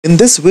In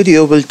this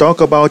video, we'll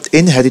talk about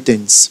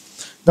inheritance.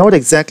 Now, what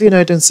exactly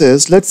inheritance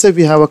is, let's say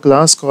we have a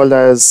class called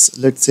as,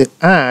 let's say,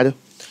 add.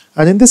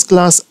 And in this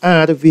class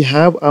add, we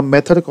have a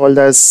method called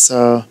as,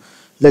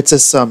 let's say,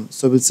 sum.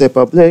 So we'll say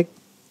public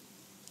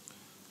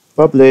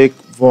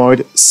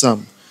void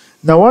sum.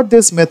 Now, what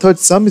this method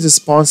sum is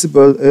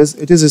responsible is,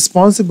 it is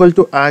responsible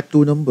to add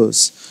two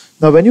numbers.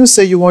 Now, when you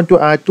say you want to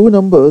add two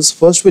numbers,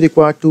 first we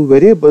require two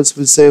variables.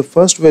 We'll say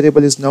first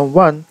variable is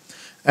num1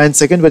 and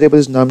second variable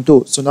is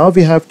num2. So now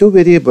we have two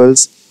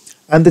variables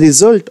and the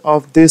result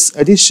of this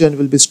addition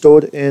will be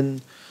stored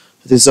in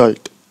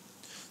result.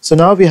 So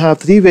now we have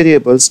three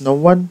variables,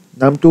 num1,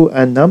 num2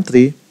 and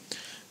num3.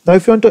 Now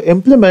if you want to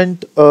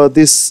implement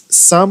this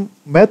sum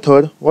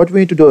method, what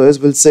we need to do is,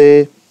 we'll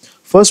say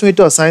first we need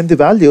to assign the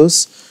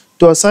values.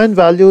 To assign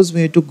values,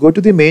 we need to go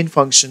to the main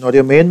function or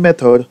your main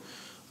method.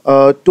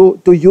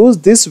 To use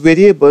this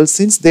variable,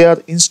 since they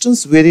are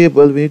instance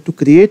variable, we need to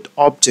create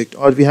object,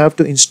 or we have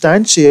to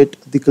instantiate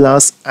the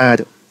class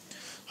add.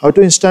 How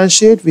to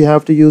instantiate? We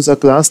have to use a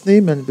class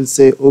name and we'll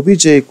say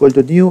obj equal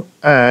to new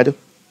add.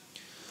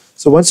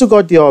 So once you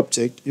got the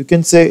object, you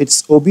can say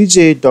it's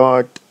obj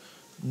dot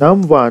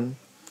num1.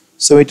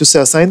 So we need to say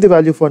assign the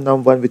value for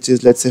num1, which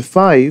is, let's say,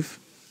 5,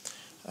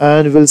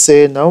 and we'll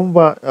say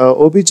num1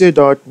 obj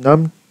dot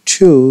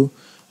num2,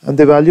 and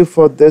the value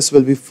for this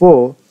will be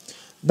 4.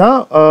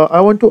 Now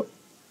I want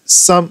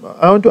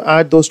to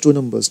add those two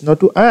numbers. Now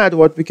to add,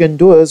 what we can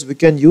do is we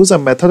can use a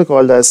method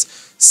called as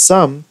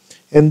sum.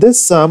 In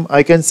this sum,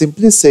 I can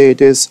simply say it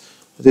is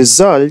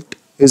result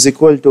is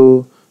equal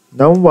to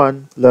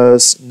num1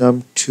 plus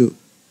num2.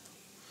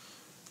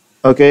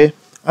 Okay,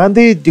 and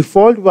the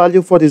default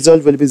value for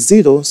result will be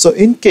 0. So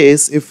in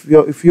case if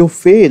you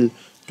fail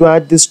to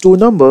add these two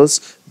numbers,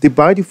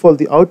 by default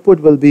the output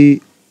will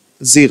be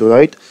 0,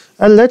 right?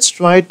 And let's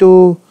try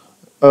to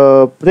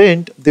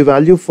print the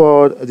value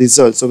for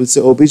result. So we'll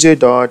say obj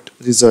dot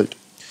result.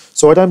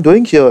 So what I'm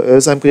doing here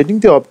is I'm creating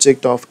the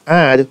object of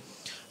add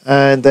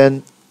and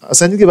then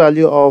assigning the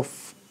value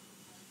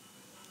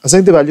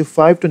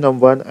 5 to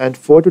num1 and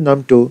 4 to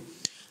num2,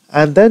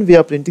 and then we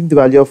are printing the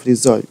value of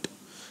result.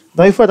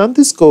 Now if I run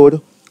this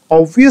code,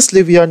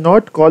 obviously we are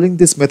not calling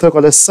this method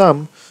called as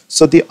sum,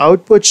 so the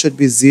output should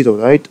be 0,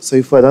 right? So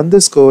if I run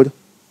this code,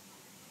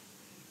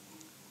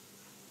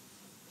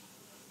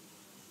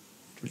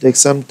 it will take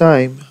some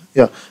time,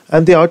 yeah,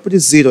 and the output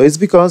is 0. It's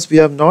because we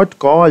have not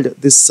called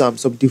this sum,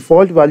 so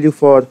default value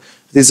for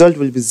result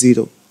will be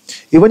 0.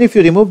 Even if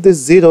you remove this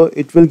 0,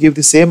 it will give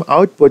the same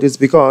output. It's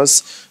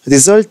because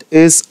result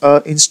is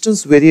an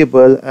instance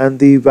variable, and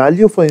the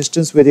value for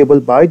instance variable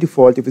by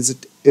default, if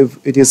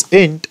it is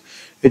int,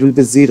 it will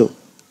be 0.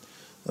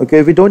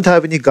 Okay, we don't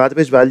have any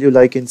garbage value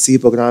like in C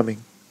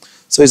programming,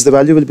 so the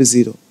value will be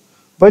 0.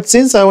 But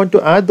since I want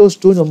to add those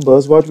two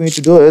numbers, what we need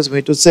to do is we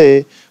need to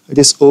say it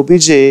is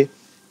obj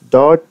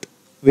dot,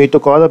 we need to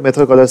call a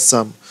method called as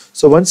sum.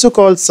 So once you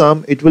call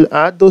sum, it will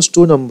add those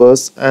two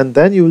numbers and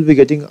then you will be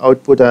getting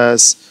output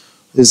as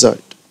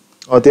result,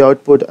 or the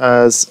output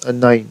as a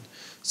 9.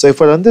 So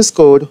if I run this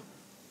code,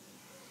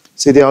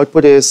 see the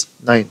output is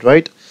 9,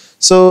 right?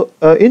 So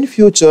in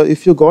future,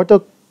 if you got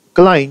a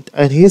client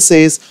and he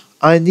says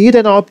I need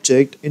an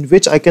object in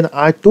which I can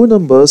add two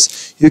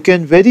numbers, you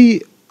can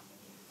very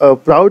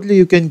proudly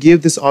you can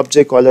give this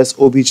object called as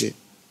obj.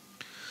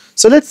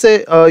 So let's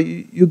say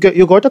you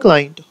got a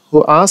client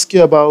who asks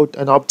you about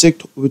an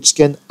object which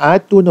can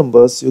add two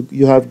numbers.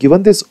 You have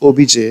given this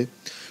obj,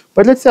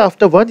 but let's say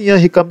after 1 year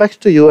he comes back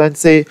to you and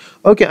say,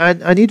 okay,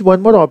 I need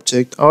one more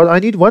object, or I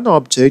need one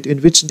object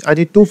in which I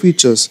need two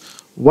features.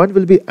 One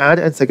will be add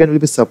and second will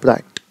be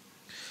subtract.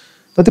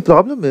 Now the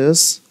problem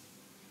is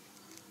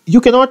you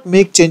cannot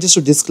make changes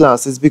to this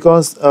class. It's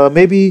because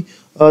maybe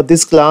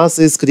this class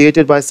is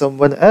created by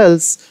someone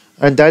else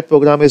and that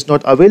program is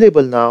not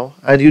available now,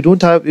 and you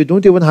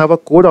don't even have a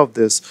code of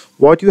this.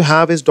 What you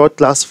have is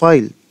 .class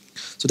file.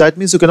 So that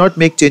means you cannot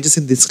make changes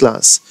in this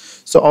class.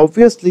 So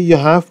obviously you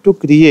have to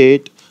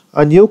create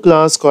a new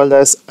class called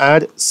as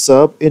add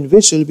sub, in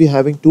which you'll be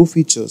having two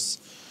features.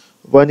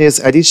 One is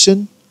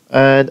addition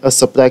and a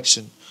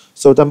subtraction.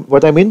 So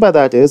what I mean by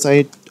that is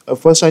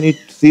first I need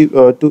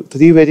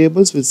three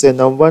variables. We'll say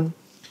num1,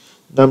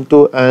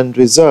 num2 and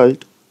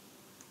result.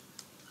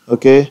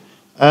 Okay,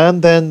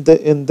 and then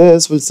in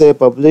this we'll say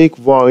public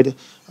void.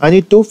 I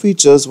need two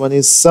features. One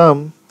is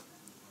sum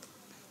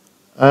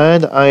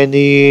and I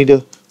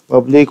need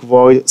public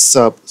void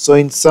sub. So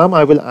in sum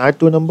I will add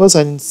two numbers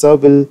and in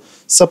sub will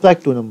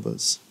subtract two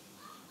numbers.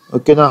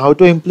 Okay, now how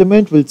to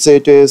implement? We'll say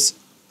it is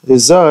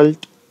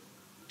result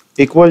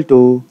equal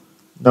to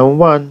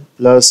num1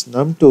 plus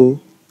num2,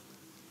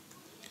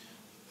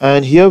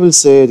 and here we'll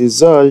say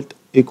result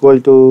equal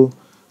to,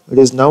 it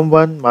is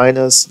num1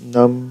 minus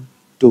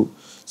num2.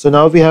 So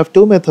now we have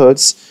two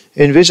methods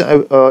in which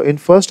in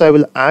first I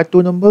will add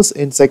two numbers,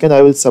 in second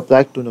I will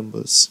subtract two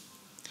numbers.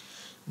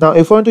 Now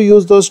if I want to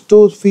use those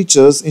two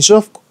features, instead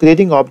of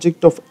creating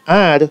object of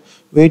add,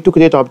 we need to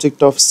create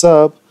object of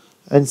sub,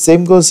 and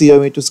same goes here,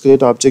 we need to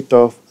create object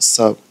of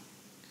sub,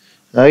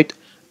 right?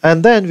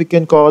 And then we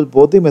can call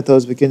both the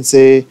methods. We can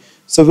say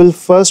So we'll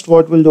first,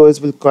 what we'll do is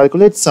we'll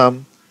calculate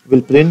sum,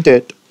 we'll print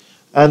it,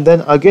 and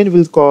then again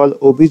we'll call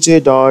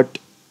obj dot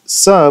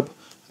sub,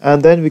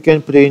 and then we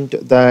can print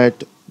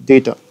that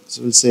data.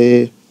 So we'll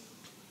say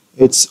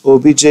it's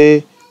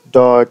obj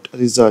dot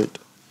result,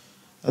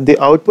 and the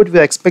output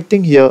we're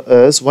expecting here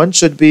is one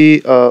should be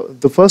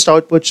the first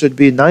output should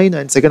be 9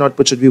 and second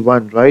output should be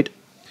 1, right?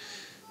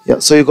 Yeah,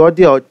 so you got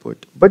the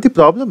output. But the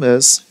problem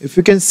is, if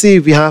you can see,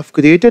 we have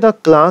created a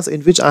class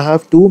in which I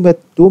have two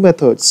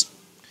methods.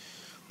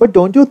 But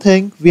don't you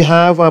think we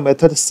have a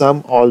method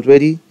sum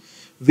already?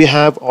 We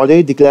have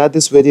already declared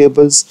these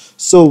variables.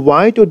 So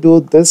why to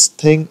do this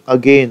thing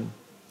again?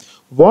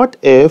 What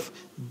if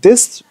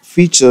this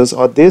features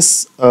or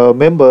this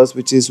members,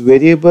 which is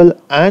variable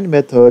and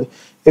method,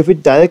 if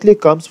it directly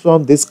comes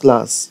from this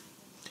class?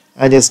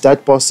 And is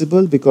that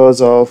possible?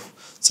 Because of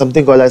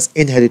something called as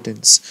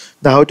inheritance.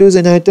 Now, how to use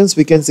inheritance?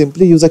 We can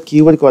simply use a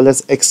keyword called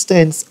as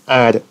extends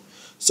add.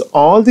 So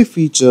all the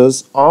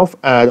features of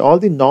add, all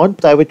the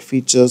non-private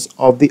features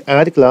of the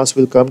add class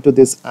will come to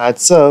this add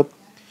sub,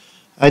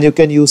 and you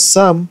can use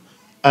sum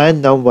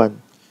and num1.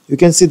 You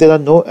can see there are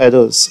no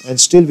errors, and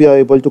still we are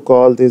able to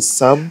call this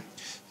sum.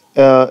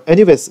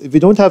 Anyways, we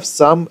don't have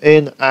sum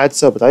in add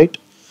sub, right?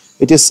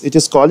 It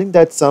is calling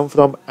that sum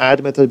from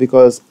add method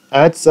because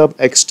add sub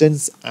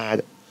extends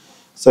add.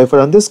 So if I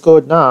run this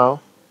code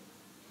now,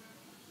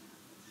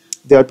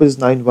 the output is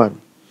 9-1.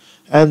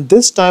 And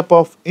this type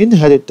of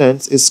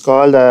inheritance is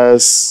called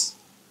as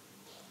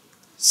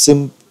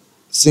single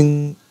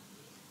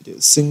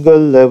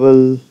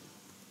level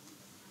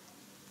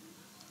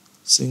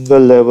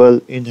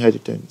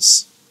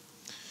inheritance.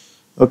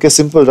 Okay,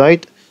 simple,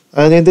 right?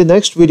 And in the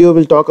next video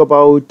we'll talk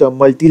about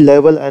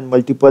multi-level and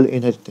multiple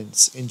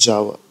inheritance in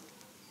Java.